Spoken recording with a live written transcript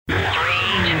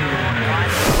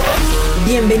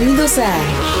Bienvenidos a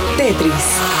Tetris.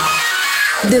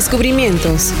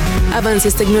 Descubrimientos,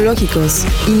 avances tecnológicos,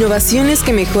 innovaciones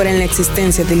que mejoran la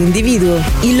existencia del individuo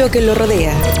y lo que lo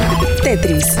rodea.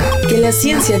 Tetris, que la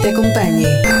ciencia te acompañe.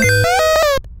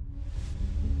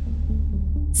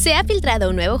 Se ha filtrado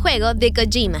un nuevo juego de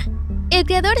Kojima. El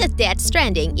creador de Death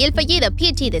Stranding y el fallido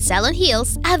PT de Silent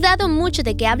Hills ha dado mucho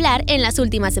de qué hablar en las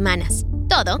últimas semanas.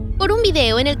 Todo por un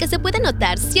video en el que se puede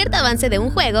notar cierto avance de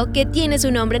un juego que tiene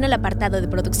su nombre en el apartado de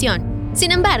producción.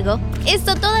 Sin embargo,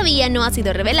 esto todavía no ha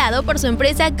sido revelado por su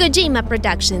empresa Kojima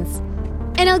Productions.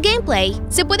 En el gameplay,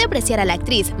 se puede apreciar a la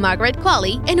actriz Margaret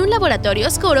Qualley en un laboratorio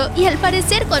oscuro y al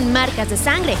parecer con marcas de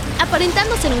sangre,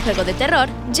 aparentando ser un juego de terror,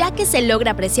 ya que se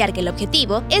logra apreciar que el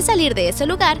objetivo es salir de ese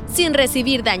lugar sin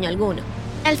recibir daño alguno.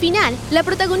 Al final, la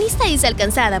protagonista es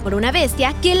alcanzada por una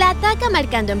bestia que la ataca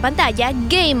marcando en pantalla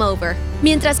Game Over,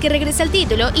 mientras que regresa al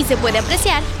título y se puede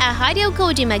apreciar a Hideo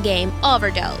Kojima Game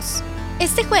Overdose.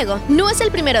 Este juego no es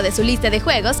el primero de su lista de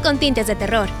juegos con tintes de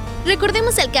terror.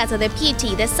 Recordemos el caso de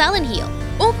PT de Silent Hill,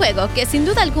 un juego que sin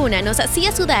duda alguna nos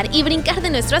hacía sudar y brincar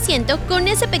de nuestro asiento con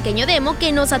ese pequeño demo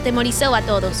que nos atemorizó a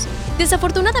todos.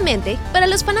 Desafortunadamente, para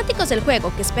los fanáticos del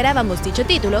juego que esperábamos dicho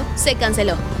título, se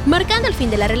canceló, marcando el fin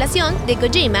de la relación de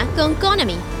Kojima con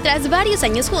Konami, tras varios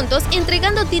años juntos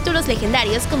entregando títulos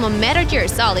legendarios como Metal Gear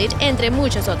Solid, entre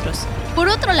muchos otros. Por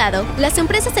otro lado, las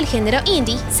empresas del género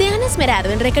indie se han esmerado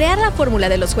en recrear la fórmula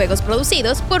de los juegos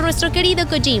producidos por nuestro querido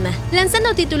Kojima,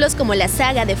 lanzando títulos como la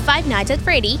saga de Five Nights at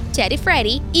Freddy, Teddy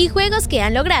Freddy y juegos que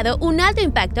han logrado un alto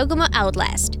impacto como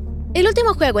Outlast. El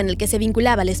último juego en el que se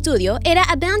vinculaba al estudio era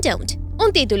Abandoned,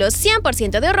 un título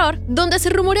 100% de horror donde se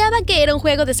rumoreaba que era un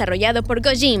juego desarrollado por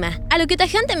Kojima, a lo que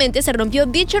tajantemente se rompió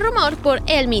dicho rumor por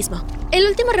él mismo. El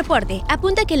último reporte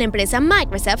apunta que la empresa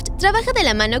Microsoft trabaja de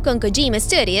la mano con Kojima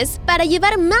Studios para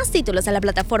llevar más títulos a la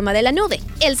plataforma de la nube,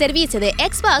 el servicio de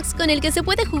Xbox con el que se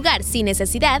puede jugar sin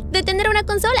necesidad de tener una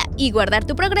consola y guardar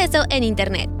tu progreso en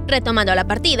Internet, retomando la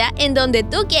partida en donde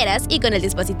tú quieras y con el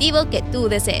dispositivo que tú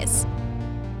desees.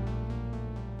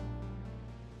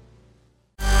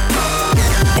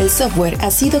 El software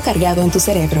ha sido cargado en tu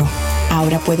cerebro.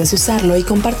 Ahora puedes usarlo y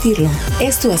compartirlo.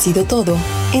 Esto ha sido todo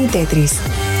en Tetris.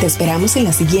 Te esperamos en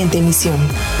la siguiente emisión.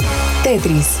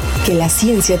 Tetris, que la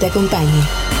ciencia te acompañe.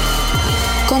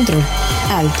 Control,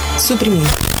 Alt,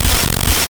 suprimir.